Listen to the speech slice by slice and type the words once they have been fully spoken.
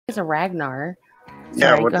It's a Ragnar.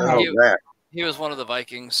 Yeah, what the hell is that? He was one of the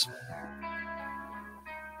Vikings.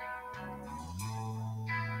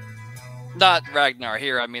 Not Ragnar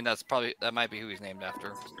here. I mean, that might be who he's named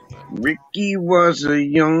after. Ricky was a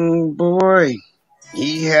young boy.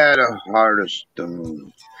 He had a heart of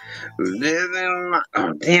stone.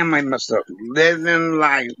 Oh, damn, I messed up. Living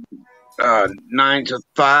life 9 to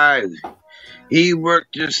 5. He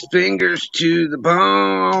worked his fingers to the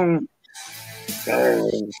bone.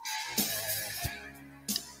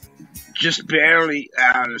 Just barely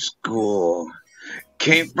out of school.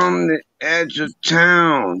 Came from the edge of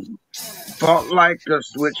town. Fought like a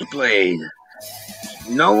switchblade.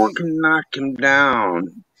 No one could knock him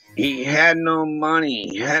down. He had no money.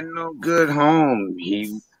 He had no good home.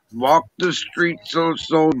 He walked the streets of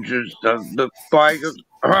soldiers of the fighters.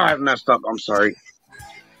 Oh, I messed up. I'm sorry.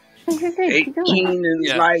 18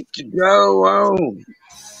 and life to go.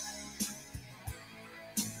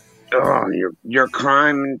 Oh, your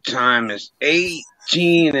crime and time is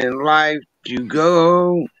 18 and life to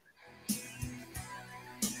go.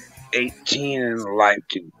 18 and life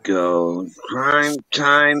to go. Crime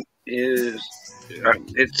time is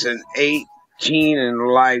it's an 18 and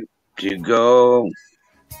life to go.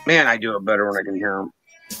 Man, I do it better when I can hear him.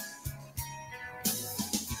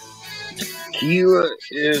 Tequila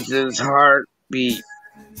is his heartbeat.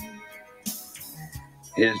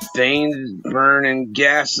 His veins burning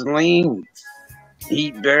gasoline.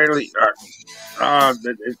 He barely. I'm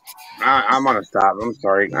gonna stop. I'm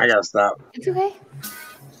sorry. I gotta stop. It's okay.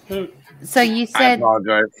 So you said. I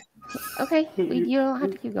apologize. Okay, you don't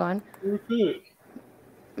have to keep going.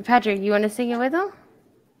 Patrick, you want to sing it with him?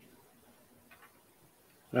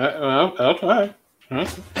 I'll try.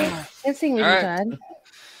 Let's sing with you, Todd.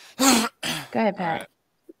 Go ahead, Pat.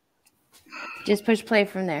 Just push play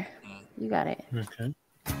from there. You got it. Okay.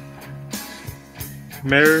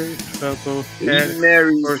 Married trouble.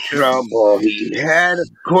 He had a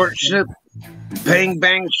courtship. Bang,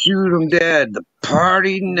 bang, shoot him dead. The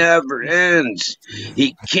party never ends.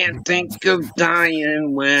 He can't think of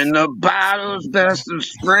dying when the bottle's best of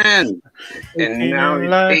friend. And now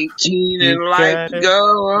he's 18 and life to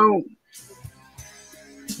go.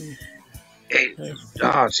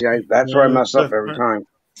 Oh, see, that's where I mess up every time.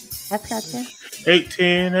 That's gotcha.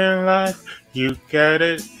 18 in life, you got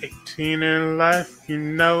it. 18 in life, you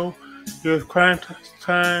know your crime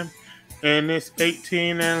time, and it's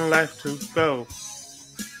 18 in life to go.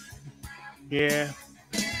 Yeah,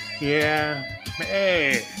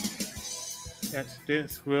 hey, that's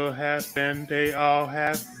this will happen. They all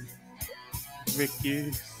have.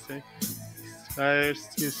 Ricky say, fires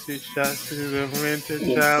to 6 shots to the wind to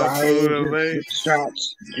child away. 6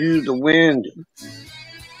 shots to the wind.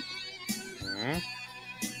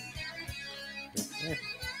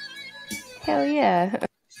 Hell yeah.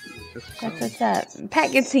 That's what's up.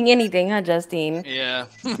 Pat can sing anything, huh, Justine? Yeah.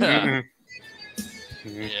 Yeah.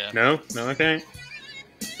 No, I can't.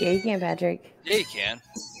 Yeah, you can, Patrick. Yeah, you can.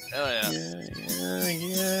 Hell yeah.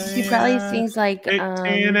 He probably sings like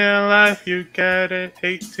 18 in life, you got it.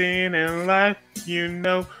 18 in life, you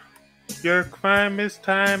know your crime is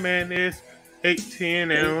time, and it's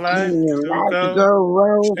 18 in life to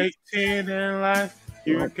go. 18 in life,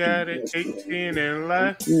 you got it. 18 in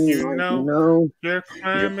life, you know your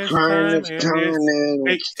crime is time, and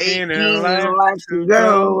it's 18 in life to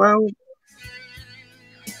go.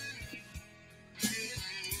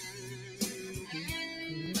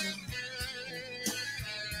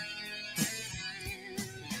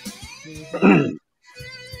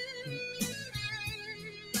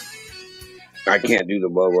 I can't do the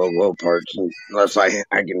whoa, whoa, whoa parts unless I can.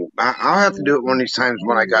 I'll have to do it one of these times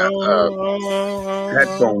when I got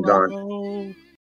headphones on.